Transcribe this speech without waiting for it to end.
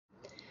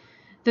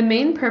The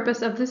main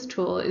purpose of this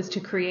tool is to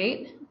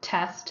create,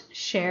 test,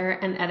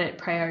 share, and edit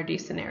priority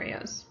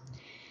scenarios.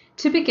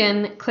 To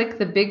begin, click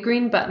the big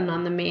green button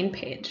on the main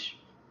page.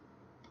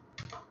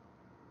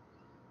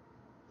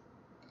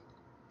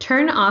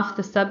 Turn off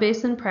the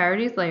subbasin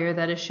priorities layer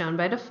that is shown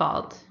by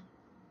default,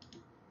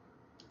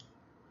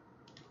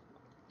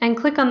 and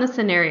click on the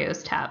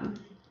Scenarios tab.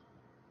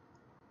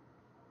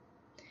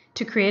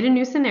 To create a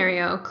new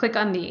scenario, click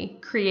on the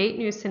Create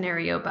New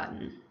Scenario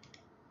button.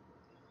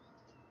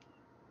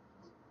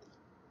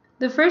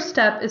 The first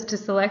step is to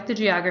select the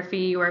geography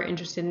you are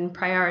interested in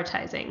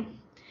prioritizing.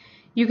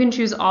 You can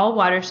choose all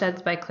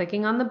watersheds by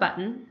clicking on the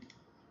button,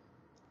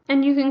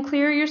 and you can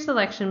clear your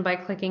selection by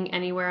clicking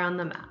anywhere on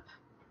the map.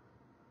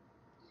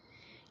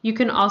 You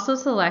can also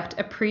select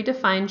a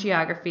predefined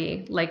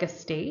geography like a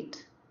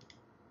state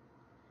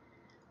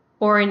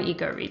or an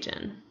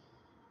ecoregion.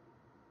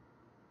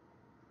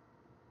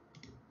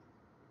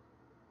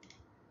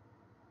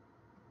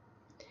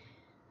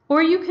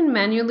 Or you can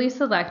manually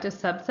select a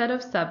subset of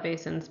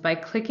subbasins by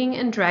clicking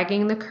and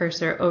dragging the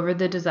cursor over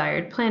the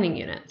desired planning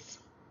units.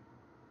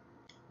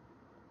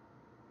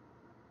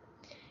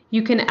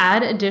 You can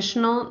add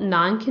additional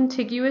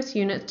non-contiguous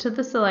units to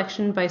the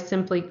selection by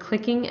simply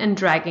clicking and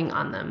dragging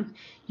on them.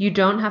 You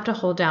don't have to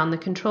hold down the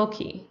Control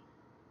key.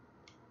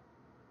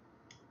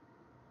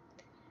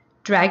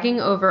 Dragging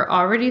over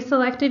already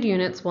selected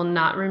units will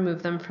not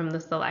remove them from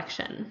the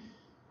selection.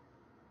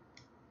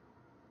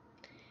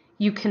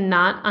 You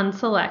cannot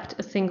unselect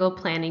a single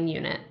planning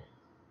unit.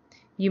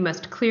 You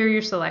must clear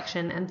your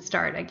selection and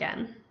start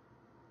again.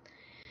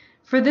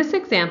 For this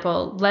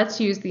example, let's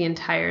use the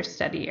entire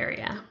study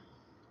area.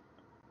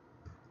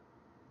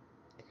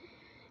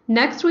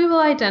 Next, we will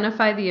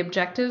identify the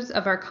objectives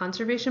of our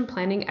conservation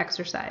planning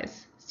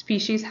exercise,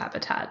 species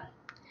habitat.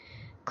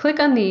 Click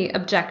on the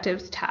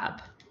Objectives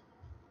tab.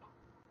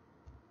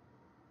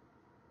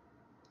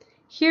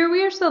 Here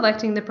we are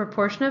selecting the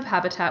proportion of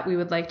habitat we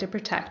would like to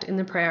protect in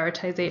the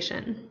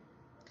prioritization.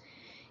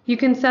 You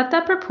can set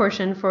that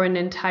proportion for an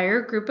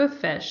entire group of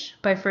fish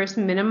by first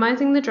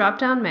minimizing the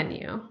drop-down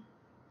menu,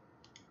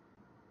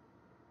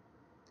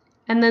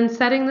 and then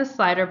setting the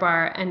slider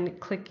bar and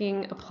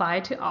clicking Apply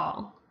to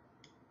All.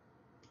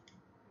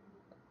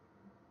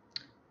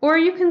 Or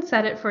you can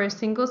set it for a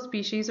single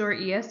species or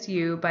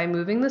ESU by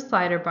moving the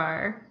slider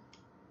bar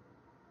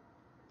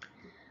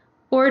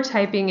or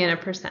typing in a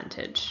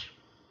percentage.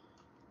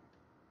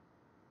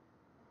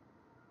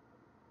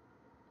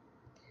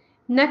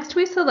 Next,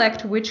 we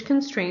select which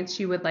constraints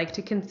you would like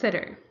to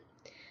consider.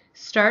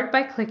 Start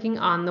by clicking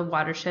on the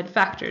Watershed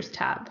Factors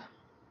tab.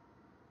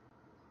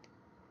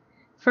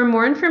 For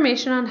more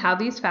information on how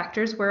these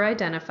factors were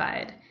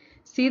identified,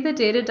 see the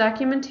data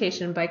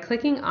documentation by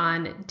clicking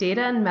on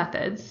Data and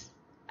Methods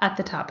at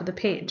the top of the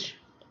page.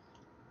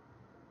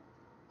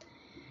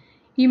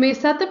 You may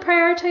set the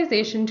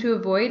prioritization to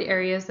avoid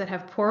areas that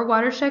have poor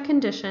watershed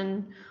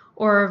condition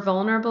or are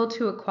vulnerable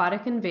to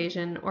aquatic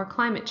invasion or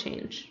climate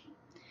change.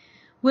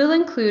 We'll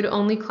include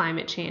only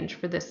climate change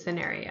for this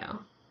scenario.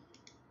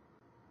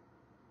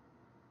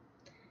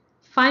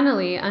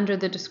 Finally, under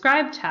the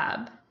Describe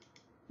tab,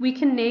 we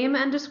can name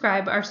and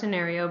describe our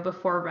scenario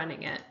before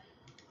running it.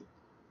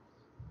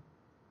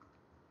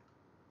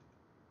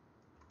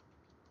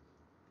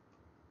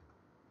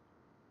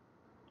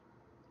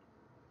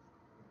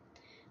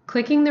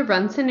 Clicking the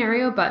Run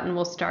Scenario button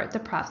will start the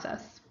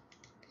process.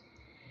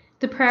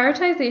 The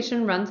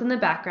prioritization runs in the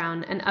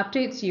background and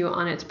updates you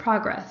on its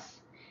progress.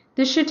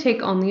 This should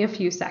take only a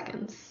few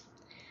seconds.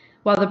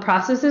 While the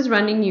process is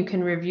running, you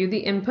can review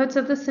the inputs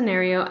of the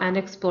scenario and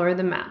explore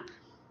the map.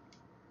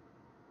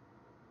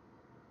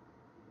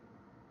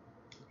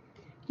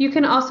 You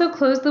can also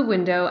close the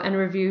window and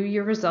review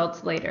your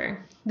results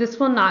later. This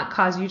will not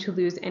cause you to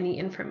lose any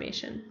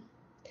information.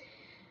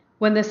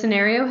 When the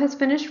scenario has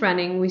finished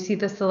running, we see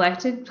the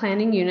selected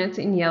planning units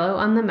in yellow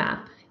on the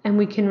map, and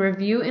we can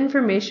review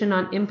information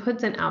on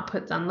inputs and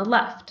outputs on the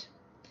left.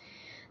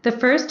 The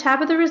first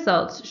tab of the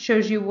results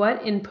shows you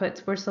what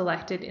inputs were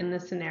selected in the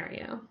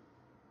scenario.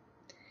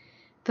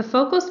 The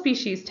Focal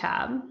Species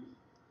tab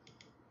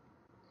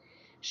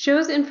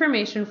shows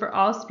information for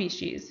all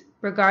species,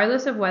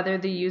 regardless of whether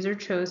the user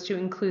chose to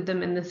include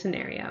them in the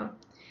scenario.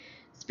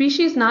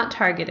 Species not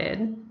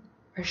targeted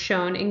are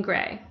shown in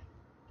gray.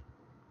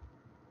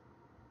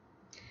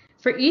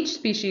 For each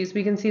species,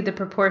 we can see the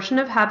proportion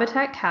of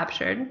habitat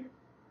captured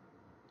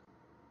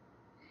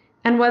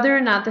and whether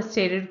or not the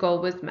stated goal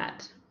was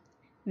met.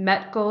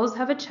 Met goals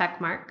have a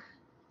check mark.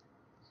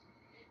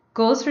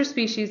 Goals for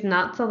species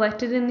not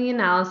selected in the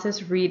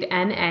analysis read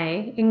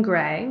NA in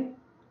gray.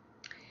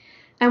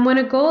 And when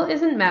a goal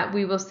isn't met,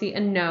 we will see a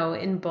no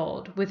in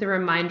bold with a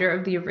reminder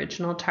of the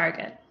original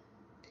target.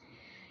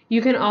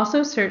 You can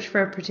also search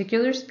for a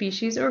particular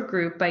species or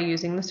group by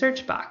using the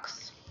search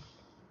box.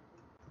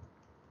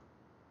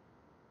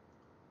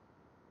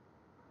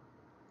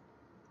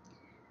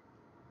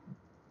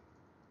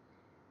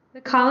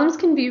 The columns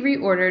can be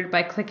reordered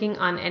by clicking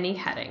on any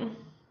heading.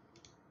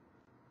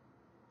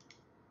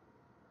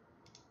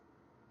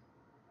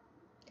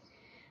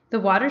 The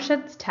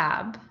Watersheds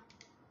tab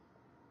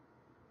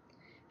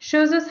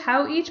shows us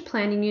how each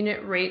planning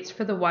unit rates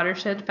for the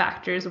watershed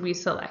factors we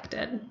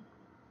selected.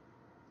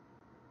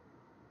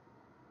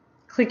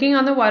 Clicking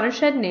on the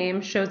watershed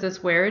name shows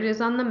us where it is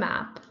on the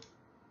map.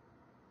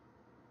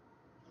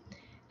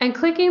 And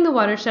clicking the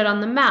watershed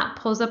on the map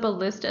pulls up a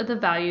list of the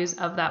values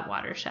of that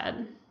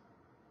watershed.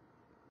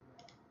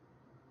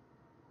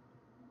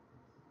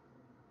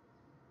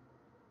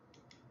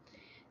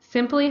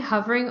 Simply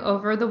hovering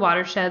over the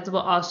watersheds will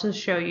also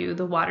show you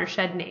the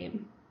watershed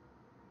name.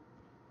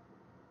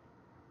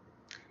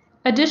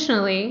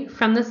 Additionally,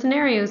 from the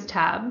Scenarios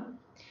tab,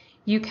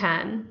 you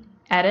can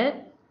edit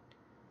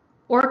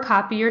or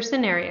copy your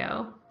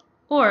scenario,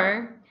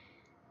 or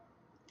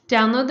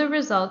download the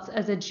results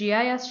as a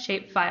GIS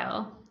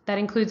shapefile that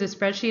includes a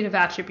spreadsheet of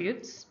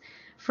attributes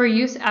for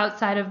use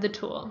outside of the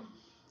tool.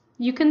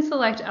 You can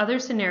select other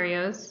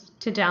scenarios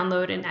to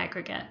download in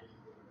aggregate.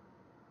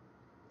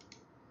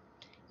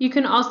 You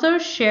can also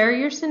share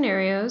your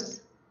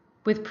scenarios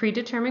with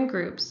predetermined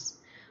groups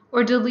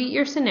or delete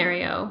your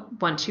scenario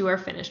once you are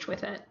finished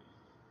with it.